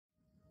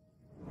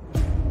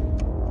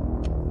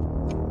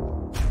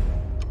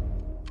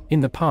In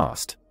the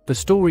past, the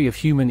story of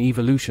human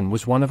evolution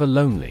was one of a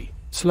lonely,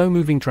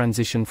 slow-moving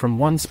transition from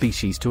one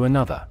species to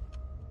another.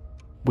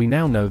 We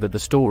now know that the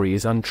story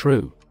is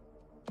untrue.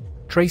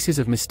 Traces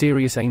of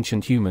mysterious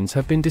ancient humans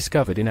have been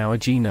discovered in our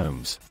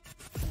genomes.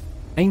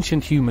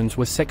 Ancient humans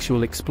were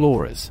sexual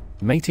explorers,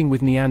 mating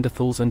with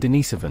Neanderthals and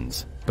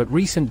Denisovans, but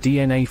recent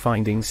DNA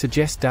findings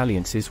suggest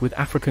dalliances with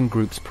African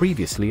groups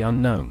previously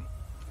unknown.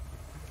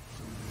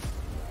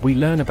 We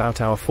learn about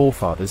our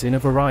forefathers in a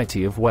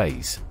variety of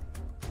ways.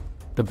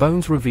 The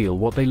bones reveal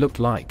what they looked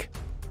like.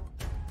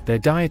 Their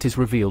diet is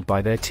revealed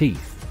by their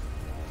teeth.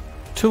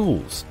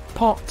 Tools,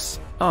 pots,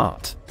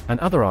 art, and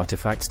other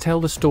artifacts tell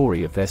the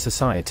story of their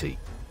society.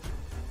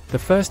 The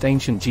first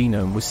ancient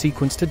genome was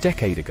sequenced a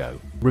decade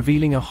ago,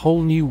 revealing a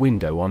whole new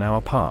window on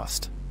our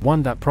past,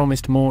 one that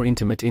promised more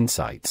intimate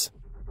insights.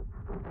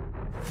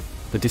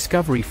 The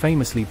discovery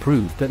famously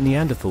proved that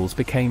Neanderthals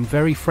became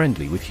very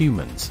friendly with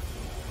humans.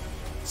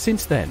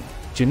 Since then,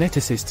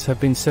 geneticists have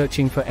been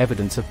searching for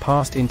evidence of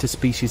past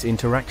interspecies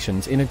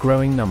interactions in a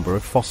growing number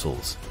of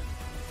fossils.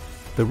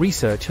 The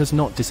research has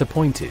not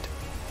disappointed.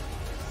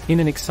 In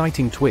an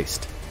exciting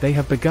twist, they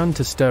have begun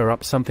to stir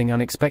up something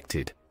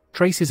unexpected: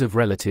 traces of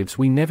relatives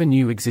we never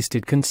knew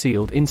existed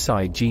concealed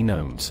inside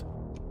genomes.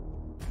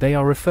 They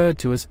are referred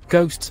to as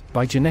ghosts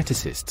by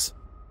geneticists.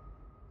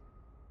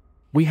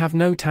 We have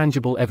no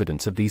tangible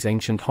evidence of these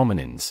ancient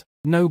hominins,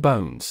 no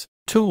bones,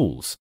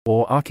 tools,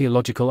 or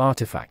archaeological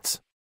artifacts.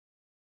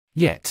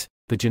 Yet,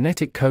 the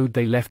genetic code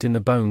they left in the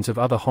bones of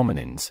other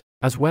hominins,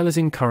 as well as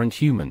in current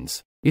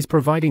humans, is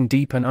providing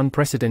deep and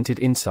unprecedented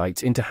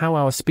insights into how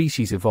our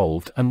species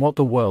evolved and what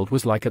the world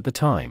was like at the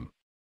time.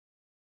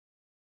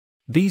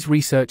 These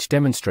research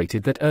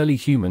demonstrated that early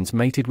humans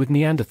mated with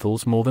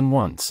Neanderthals more than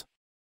once.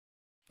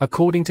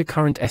 According to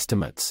current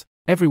estimates,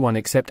 everyone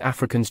except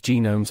Africans'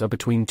 genomes are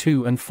between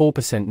 2 and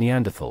 4%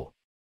 Neanderthal.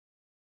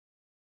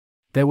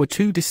 There were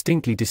two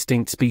distinctly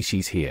distinct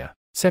species here,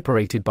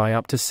 separated by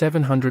up to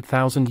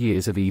 700,000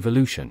 years of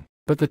evolution,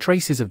 but the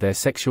traces of their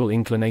sexual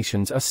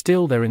inclinations are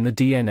still there in the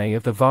DNA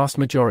of the vast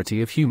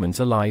majority of humans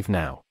alive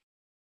now.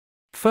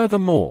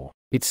 Furthermore,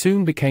 it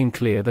soon became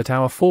clear that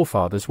our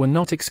forefathers were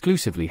not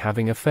exclusively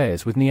having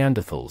affairs with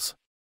Neanderthals.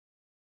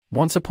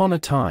 Once upon a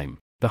time,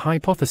 the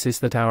hypothesis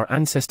that our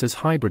ancestors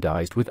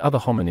hybridized with other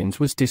hominins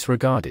was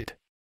disregarded.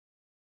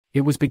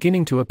 It was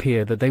beginning to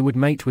appear that they would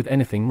mate with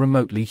anything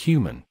remotely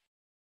human.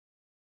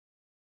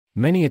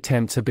 Many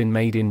attempts have been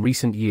made in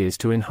recent years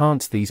to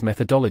enhance these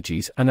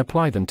methodologies and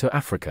apply them to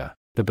Africa,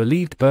 the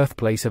believed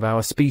birthplace of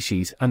our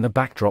species and the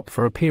backdrop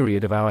for a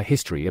period of our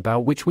history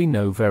about which we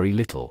know very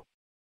little.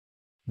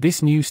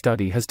 This new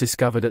study has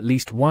discovered at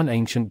least one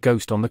ancient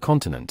ghost on the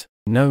continent,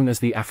 known as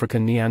the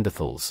African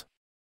Neanderthals.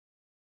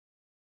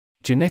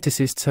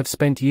 Geneticists have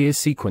spent years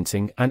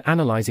sequencing and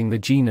analyzing the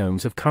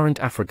genomes of current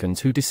Africans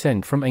who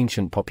descend from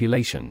ancient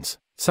populations,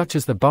 such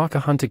as the Baka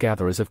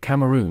hunter-gatherers of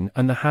Cameroon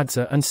and the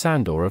Hadza and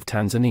Sandor of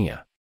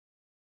Tanzania.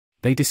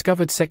 They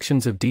discovered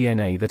sections of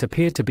DNA that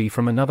appear to be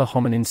from another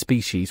hominin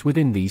species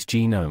within these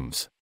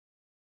genomes.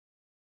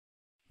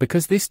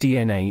 Because this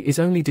DNA is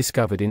only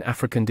discovered in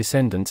African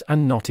descendants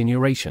and not in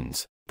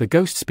Eurasians, the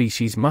ghost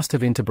species must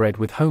have interbred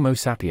with Homo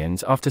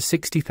sapiens after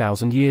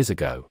 60,000 years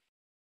ago.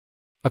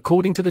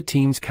 According to the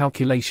team's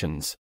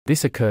calculations,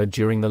 this occurred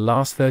during the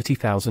last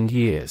 30,000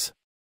 years.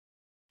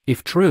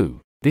 If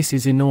true, this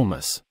is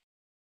enormous.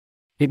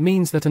 It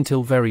means that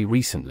until very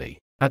recently,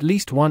 at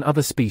least one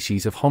other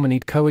species of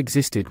hominid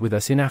coexisted with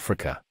us in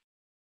Africa.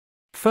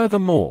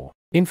 Furthermore,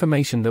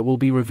 information that will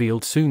be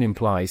revealed soon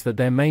implies that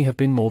there may have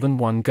been more than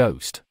one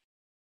ghost.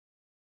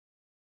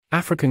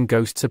 African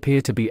ghosts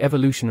appear to be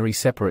evolutionarily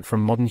separate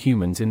from modern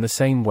humans in the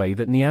same way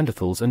that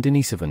Neanderthals and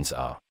Denisovans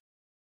are.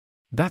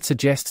 That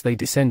suggests they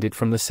descended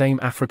from the same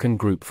African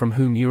group from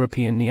whom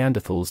European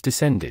Neanderthals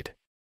descended.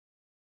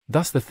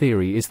 Thus the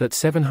theory is that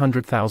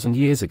 700,000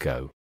 years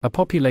ago, a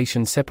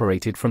population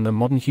separated from the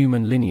modern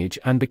human lineage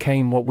and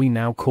became what we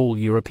now call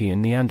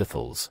European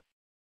Neanderthals.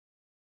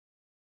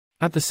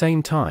 At the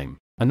same time,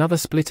 another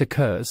split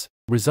occurs,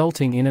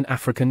 resulting in an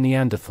African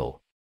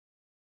Neanderthal.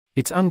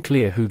 It's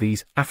unclear who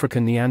these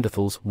African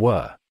Neanderthals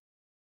were.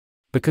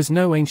 Because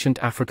no ancient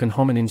African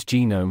hominin's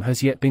genome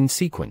has yet been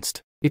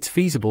sequenced, it's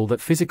feasible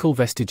that physical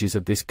vestiges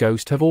of this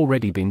ghost have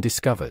already been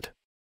discovered.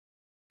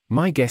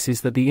 My guess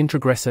is that the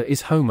introgressor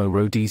is Homo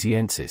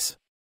rhodesiensis.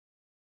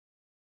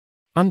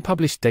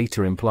 Unpublished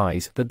data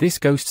implies that this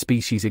ghost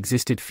species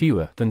existed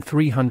fewer than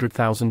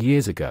 300,000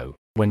 years ago,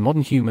 when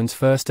modern humans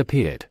first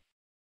appeared.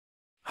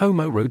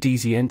 Homo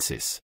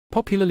rhodesiensis,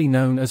 popularly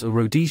known as a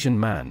Rhodesian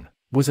man,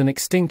 was an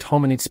extinct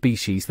hominid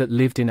species that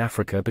lived in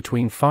Africa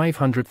between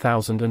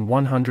 500,000 and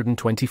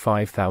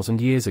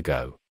 125,000 years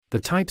ago. The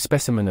type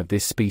specimen of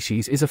this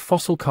species is a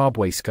fossil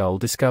carbway skull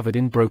discovered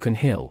in Broken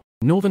Hill,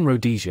 northern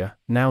Rhodesia,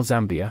 now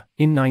Zambia,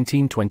 in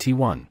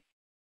 1921.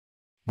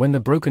 When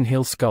the Broken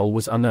Hill skull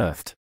was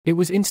unearthed, it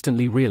was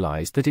instantly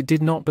realized that it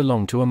did not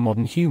belong to a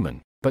modern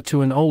human, but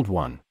to an old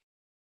one.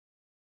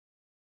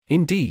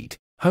 Indeed,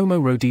 Homo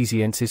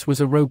rhodesiensis was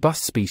a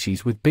robust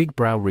species with big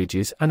brow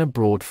ridges and a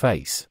broad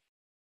face.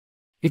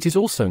 It is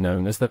also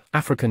known as the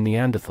African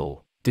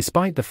Neanderthal,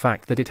 despite the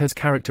fact that it has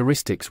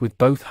characteristics with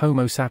both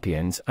Homo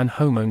sapiens and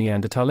Homo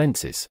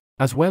neanderthalensis,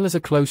 as well as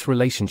a close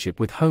relationship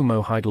with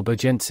Homo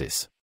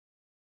heidelbergensis.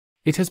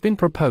 It has been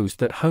proposed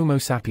that Homo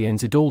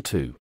sapiens idol,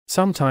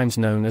 sometimes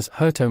known as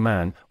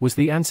Herto-man, was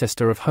the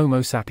ancestor of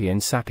Homo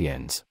sapiens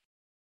sapiens.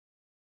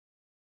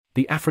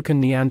 The African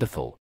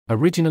Neanderthal,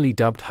 originally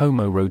dubbed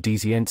Homo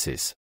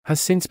rhodesiensis, has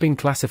since been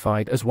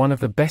classified as one of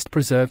the best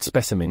preserved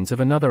specimens of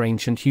another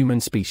ancient human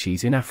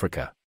species in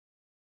Africa.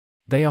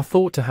 They are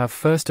thought to have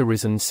first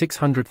arisen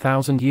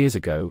 600,000 years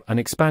ago and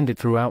expanded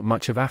throughout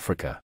much of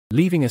Africa,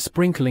 leaving a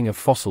sprinkling of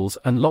fossils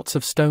and lots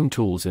of stone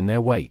tools in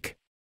their wake.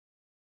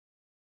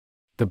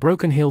 The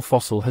Broken Hill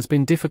fossil has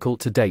been difficult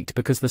to date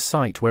because the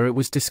site where it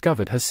was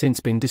discovered has since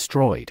been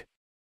destroyed.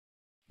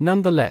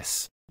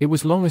 Nonetheless, it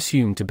was long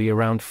assumed to be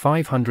around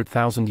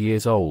 500,000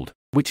 years old,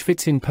 which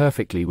fits in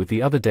perfectly with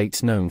the other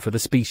dates known for the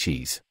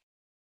species.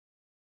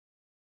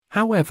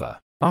 However,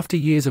 after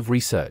years of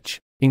research,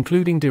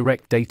 including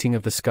direct dating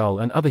of the skull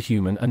and other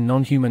human and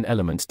non-human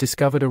elements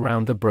discovered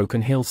around the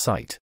Broken Hill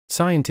site,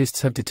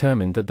 scientists have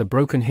determined that the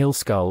Broken Hill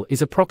skull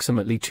is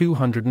approximately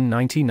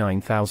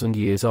 299,000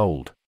 years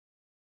old.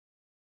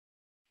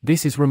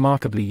 This is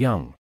remarkably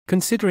young,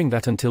 considering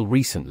that until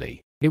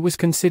recently, it was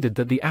considered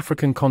that the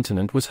African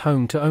continent was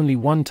home to only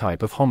one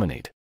type of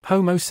hominid,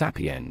 Homo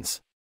sapiens.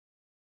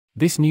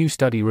 This new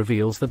study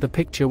reveals that the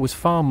picture was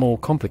far more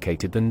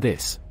complicated than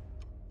this.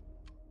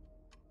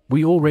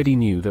 We already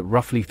knew that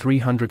roughly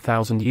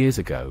 300,000 years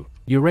ago,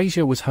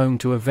 Eurasia was home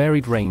to a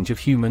varied range of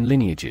human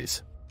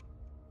lineages.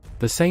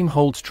 The same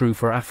holds true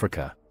for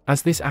Africa,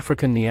 as this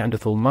African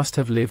Neanderthal must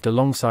have lived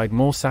alongside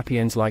more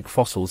sapiens-like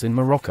fossils in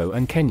Morocco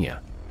and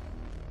Kenya.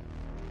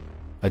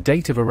 A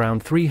date of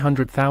around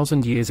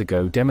 300,000 years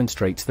ago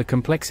demonstrates the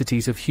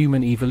complexities of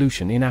human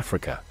evolution in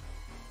Africa.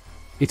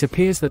 It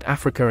appears that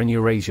Africa and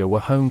Eurasia were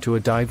home to a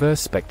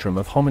diverse spectrum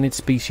of hominid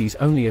species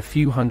only a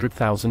few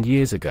 100,000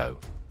 years ago.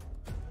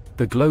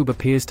 The globe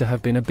appears to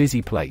have been a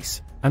busy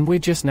place, and we're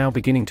just now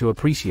beginning to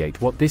appreciate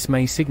what this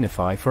may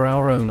signify for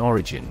our own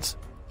origins.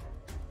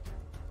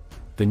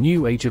 The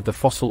new age of the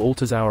fossil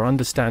alters our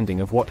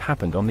understanding of what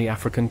happened on the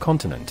African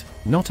continent,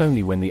 not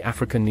only when the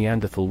African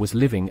Neanderthal was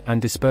living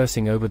and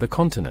dispersing over the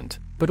continent,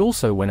 but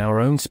also when our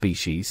own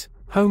species,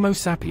 Homo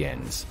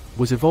sapiens,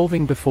 was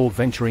evolving before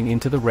venturing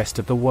into the rest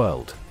of the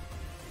world.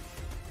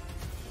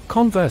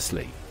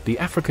 Conversely, the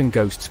African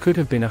ghosts could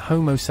have been a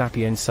Homo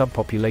sapiens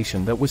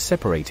subpopulation that was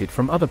separated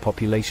from other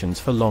populations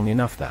for long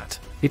enough that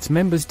its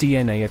members'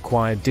 DNA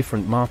acquired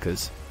different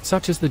markers,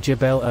 such as the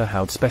Jebel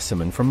Irhoud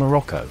specimen from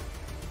Morocco.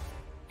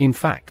 In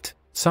fact,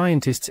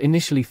 scientists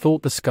initially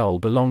thought the skull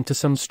belonged to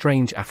some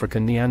strange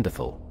African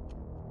Neanderthal.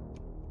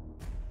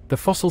 The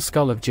fossil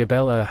skull of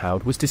Jebel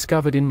Irhoud was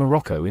discovered in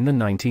Morocco in the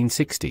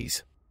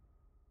 1960s.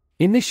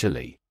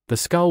 Initially, the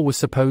skull was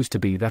supposed to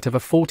be that of a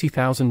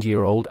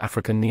 40,000-year-old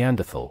African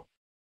Neanderthal.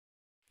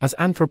 As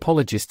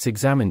anthropologists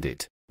examined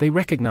it, they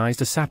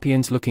recognized a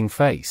sapiens-looking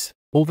face,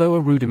 although a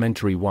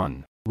rudimentary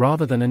one,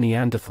 rather than a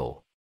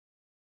Neanderthal.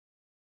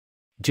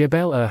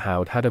 Jebel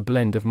Irhoud had a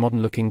blend of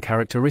modern-looking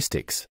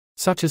characteristics,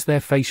 such as their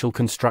facial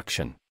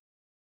construction.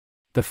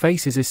 The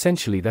face is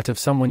essentially that of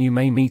someone you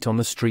may meet on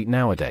the street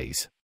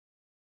nowadays.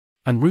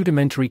 And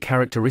rudimentary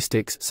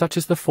characteristics such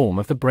as the form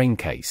of the brain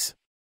case.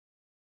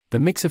 The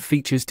mix of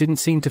features didn't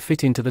seem to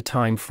fit into the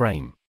time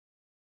frame.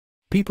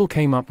 People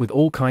came up with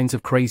all kinds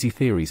of crazy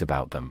theories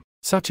about them,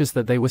 such as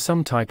that they were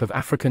some type of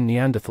African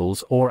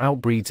Neanderthals or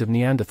outbreeds of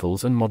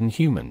Neanderthals and modern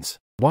humans,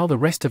 while the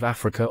rest of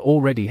Africa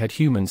already had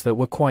humans that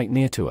were quite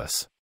near to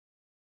us.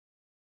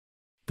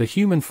 The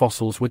human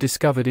fossils were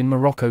discovered in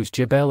Morocco's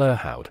Jebel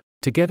Irhoud,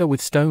 together with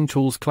stone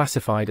tools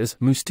classified as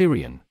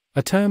Mousterian,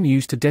 a term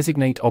used to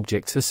designate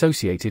objects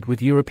associated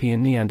with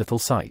European Neanderthal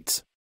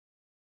sites.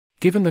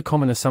 Given the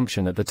common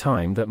assumption at the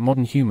time that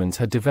modern humans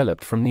had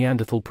developed from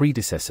Neanderthal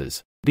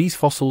predecessors, these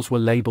fossils were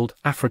labeled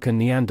African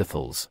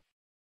Neanderthals.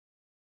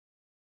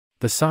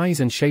 The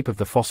size and shape of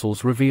the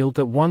fossils revealed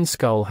that one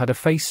skull had a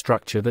face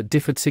structure that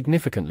differed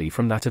significantly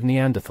from that of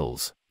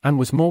Neanderthals, and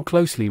was more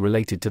closely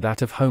related to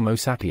that of Homo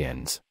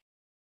sapiens.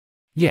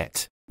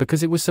 Yet,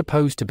 because it was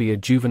supposed to be a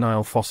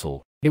juvenile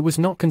fossil, it was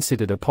not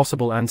considered a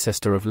possible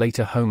ancestor of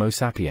later Homo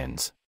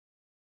sapiens.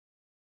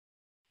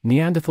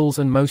 Neanderthals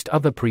and most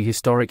other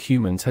prehistoric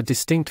humans had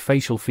distinct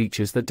facial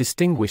features that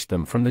distinguished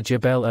them from the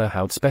Jebel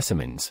Irhoud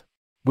specimens,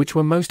 which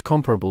were most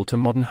comparable to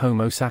modern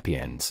Homo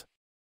sapiens.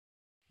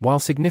 While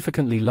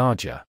significantly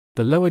larger,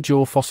 the lower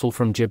jaw fossil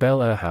from Jebel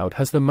Irhoud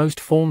has the most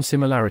form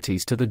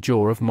similarities to the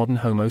jaw of modern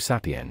Homo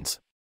sapiens.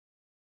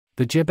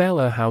 The Jebel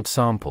Irhoud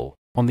sample,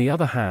 on the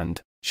other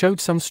hand, showed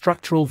some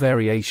structural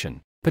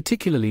variation,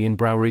 particularly in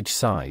brow ridge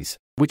size,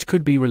 which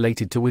could be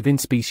related to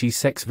within-species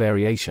sex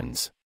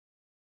variations.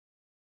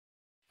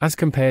 As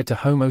compared to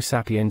Homo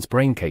sapiens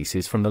brain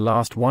cases from the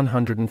last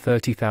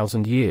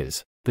 130,000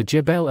 years, the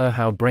Jebel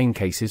Irhoud brain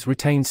cases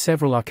retained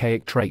several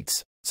archaic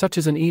traits, such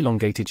as an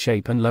elongated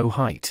shape and low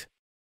height.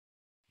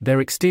 Their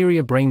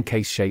exterior brain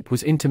case shape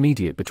was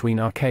intermediate between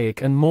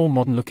archaic and more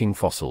modern-looking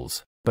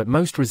fossils, but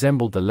most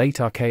resembled the late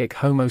archaic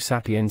Homo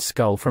sapiens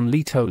skull from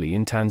Litoli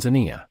in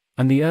Tanzania,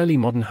 and the early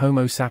modern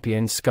Homo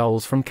sapiens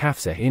skulls from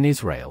Kafzeh in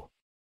Israel.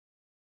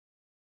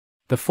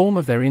 The form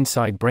of their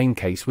inside brain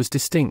case was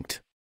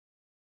distinct.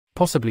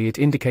 Possibly it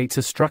indicates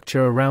a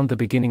structure around the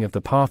beginning of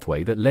the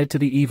pathway that led to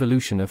the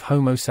evolution of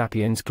Homo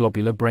sapiens'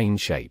 globular brain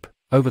shape,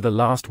 over the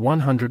last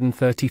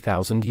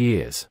 130,000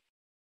 years.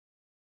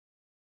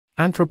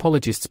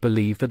 Anthropologists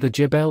believe that the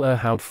Jebel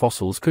Irhoud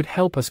fossils could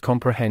help us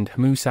comprehend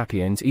Homo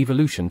sapiens'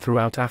 evolution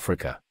throughout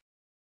Africa.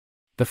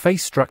 The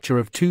face structure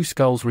of two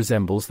skulls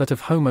resembles that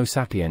of Homo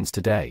sapiens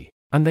today,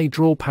 and they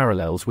draw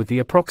parallels with the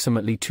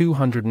approximately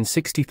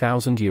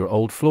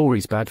 260,000-year-old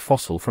Florisbad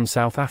fossil from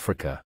South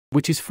Africa,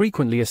 which is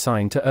frequently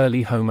assigned to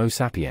early Homo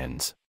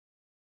sapiens.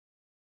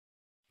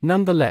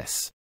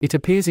 Nonetheless, it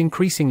appears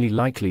increasingly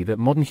likely that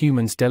modern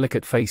humans'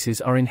 delicate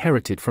faces are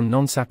inherited from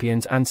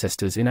non-sapiens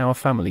ancestors in our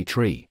family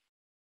tree.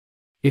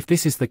 If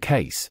this is the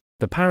case,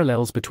 the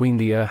parallels between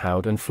the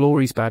Irhoud and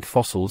Florisbad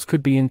fossils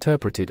could be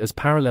interpreted as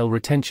parallel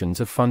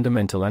retentions of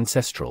fundamental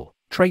ancestral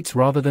traits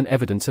rather than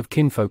evidence of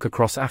kinfolk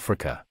across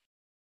Africa.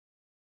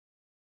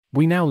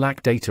 We now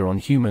lack data on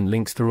human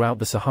links throughout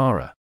the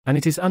Sahara, and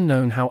it is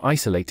unknown how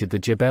isolated the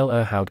Jebel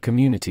Irhoud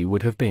community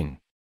would have been.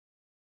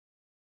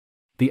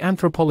 The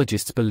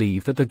anthropologists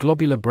believe that the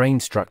globular brain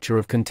structure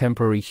of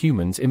contemporary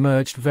humans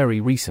emerged very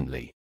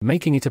recently,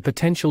 making it a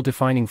potential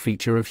defining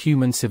feature of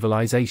human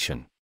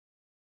civilization.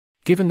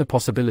 Given the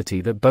possibility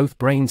that both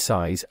brain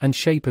size and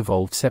shape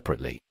evolved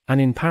separately,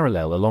 and in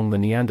parallel along the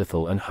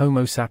Neanderthal and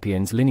Homo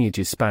sapiens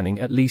lineages spanning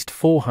at least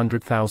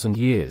 400,000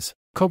 years,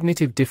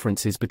 cognitive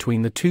differences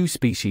between the two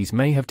species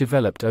may have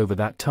developed over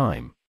that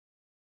time.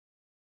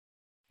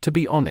 To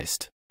be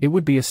honest, it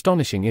would be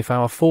astonishing if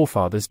our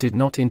forefathers did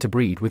not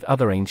interbreed with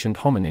other ancient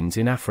hominins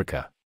in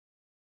Africa.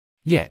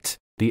 Yet,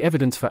 the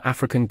evidence for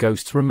African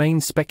ghosts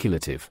remains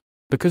speculative.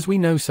 Because we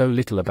know so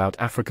little about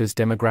Africa's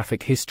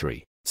demographic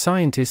history,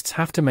 scientists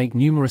have to make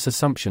numerous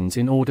assumptions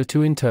in order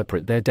to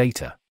interpret their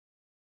data.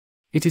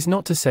 It is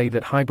not to say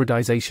that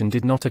hybridization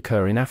did not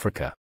occur in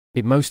Africa.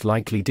 It most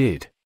likely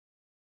did.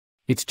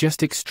 It's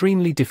just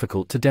extremely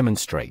difficult to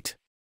demonstrate.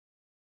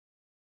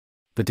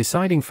 The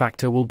deciding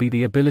factor will be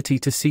the ability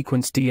to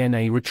sequence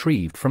DNA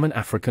retrieved from an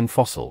African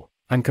fossil,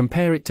 and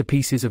compare it to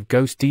pieces of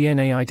ghost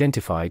DNA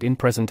identified in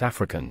present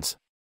Africans.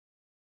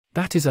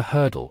 That is a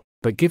hurdle,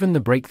 but given the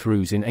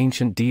breakthroughs in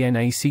ancient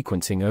DNA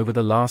sequencing over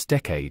the last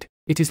decade,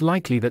 it is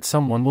likely that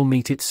someone will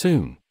meet it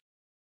soon.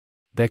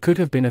 There could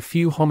have been a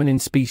few hominin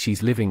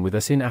species living with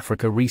us in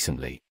Africa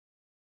recently.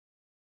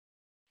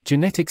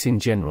 Genetics in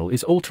general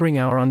is altering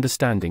our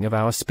understanding of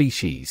our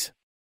species.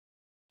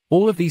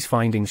 All of these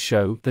findings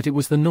show that it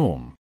was the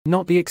norm,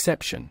 not the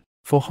exception,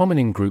 for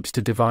hominin groups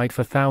to divide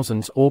for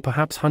thousands or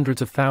perhaps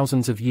hundreds of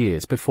thousands of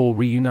years before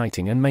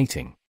reuniting and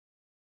mating.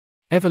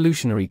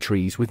 Evolutionary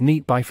trees with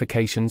neat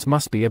bifurcations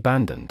must be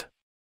abandoned.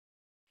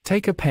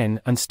 Take a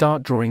pen and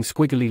start drawing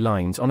squiggly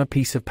lines on a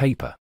piece of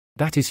paper.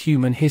 That is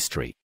human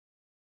history.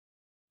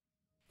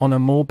 On a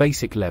more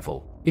basic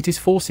level, it is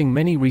forcing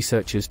many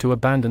researchers to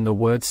abandon the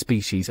words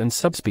species and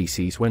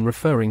subspecies when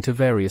referring to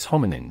various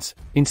hominins,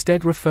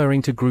 instead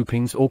referring to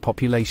groupings or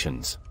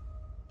populations.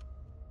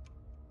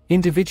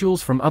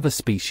 Individuals from other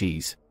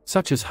species,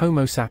 such as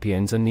Homo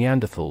sapiens and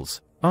Neanderthals,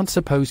 aren't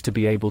supposed to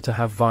be able to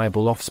have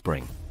viable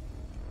offspring.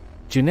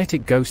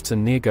 Genetic ghosts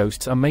and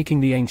near-ghosts are making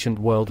the ancient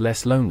world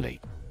less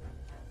lonely.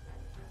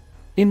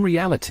 In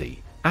reality,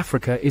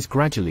 Africa is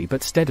gradually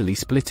but steadily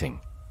splitting.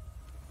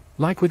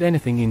 Like with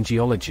anything in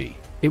geology,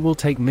 it will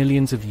take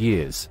millions of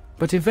years,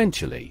 but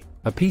eventually,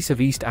 a piece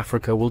of East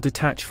Africa will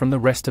detach from the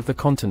rest of the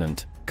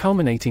continent,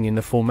 culminating in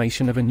the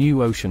formation of a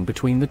new ocean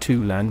between the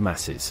two land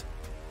masses.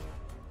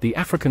 The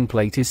African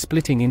plate is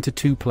splitting into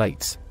two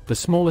plates, the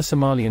smaller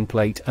Somalian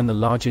plate and the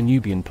larger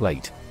Nubian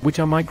plate, which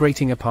are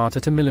migrating apart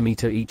at a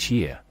millimeter each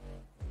year.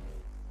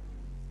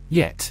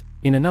 Yet,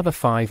 in another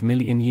 5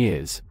 million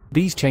years,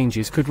 these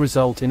changes could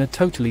result in a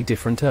totally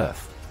different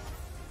Earth.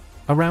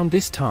 Around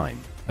this time,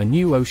 a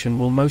new ocean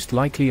will most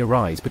likely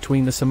arise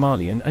between the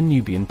Somalian and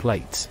Nubian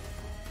plates.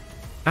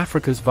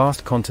 Africa's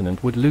vast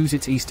continent would lose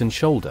its eastern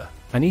shoulder,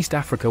 and East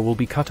Africa will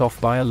be cut off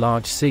by a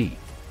large sea.